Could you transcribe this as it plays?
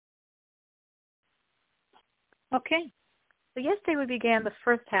Okay. So yesterday we began the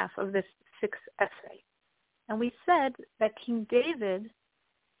first half of this sixth essay. And we said that King David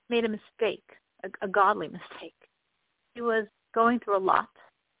made a mistake, a godly mistake. He was going through a lot,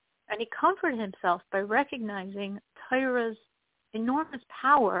 and he comforted himself by recognizing Torah's enormous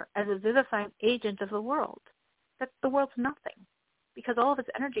power as a vivifying agent of the world, that the world's nothing, because all of its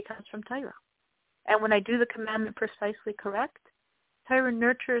energy comes from Torah. And when I do the commandment precisely correct, Torah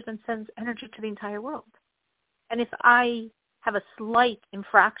nurtures and sends energy to the entire world. And if I have a slight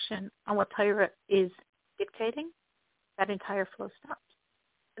infraction on what Torah is dictating, that entire flow stops.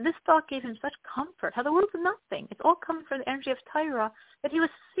 And this thought gave him such comfort, how the world's nothing. It's all coming from the energy of Torah, that he was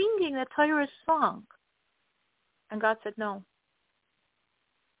singing that Torah's song. And God said, no.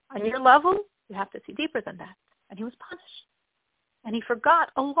 On your level, you have to see deeper than that. And he was punished. And he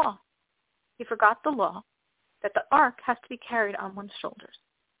forgot a law. He forgot the law that the ark has to be carried on one's shoulders.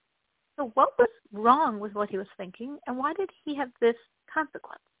 So what was wrong with what he was thinking, and why did he have this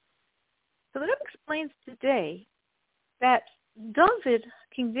consequence? So the Rebbe explains today that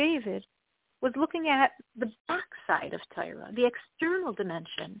King David, was looking at the backside of Torah, the external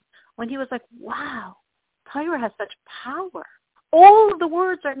dimension, when he was like, wow, Torah has such power. All of the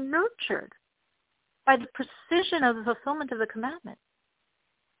words are nurtured by the precision of the fulfillment of the commandment.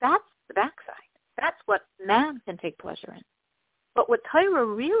 That's the backside. That's what man can take pleasure in. But what Torah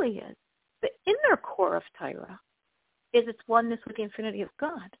really is, the inner core of Torah, is its oneness with the infinity of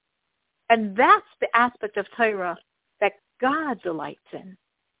God. And that's the aspect of Torah that God delights in.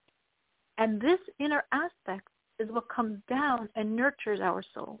 And this inner aspect is what comes down and nurtures our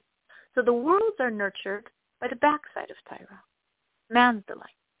soul. So the worlds are nurtured by the backside of Torah, man's delight.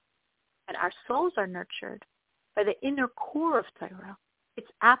 And our souls are nurtured by the inner core of Torah, its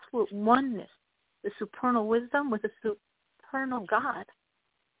absolute oneness, the supernal wisdom with the supernal God,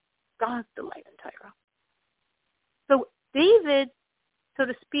 God's delight in Torah. So David, so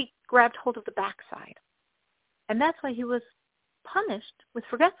to speak, grabbed hold of the backside. And that's why he was punished with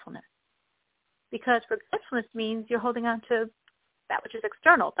forgetfulness. Because forgetfulness means you're holding on to that which is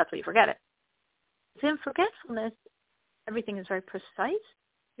external. That's why you forget it. In forgetfulness, everything is very precise.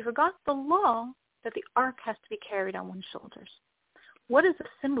 You forgot the law that the ark has to be carried on one's shoulders. What is the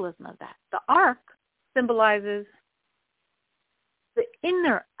symbolism of that? The ark symbolizes the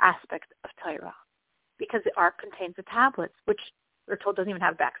inner aspect of Torah, because the ark contains the tablets, which we're told doesn't even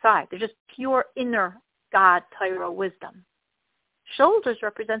have a backside. They're just pure inner God, Torah, wisdom. Shoulders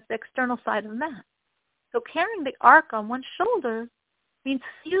represents the external side of man. So carrying the ark on one's shoulders means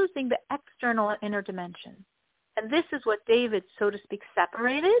fusing the external and inner dimensions. And this is what David, so to speak,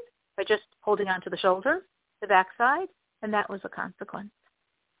 separated by just holding on to the shoulder, the backside, and that was a consequence.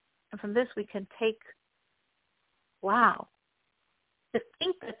 And from this we can take, wow, to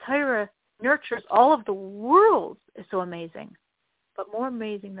think that Torah nurtures all of the worlds is so amazing. But more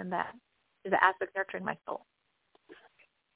amazing than that is the aspect nurturing my soul.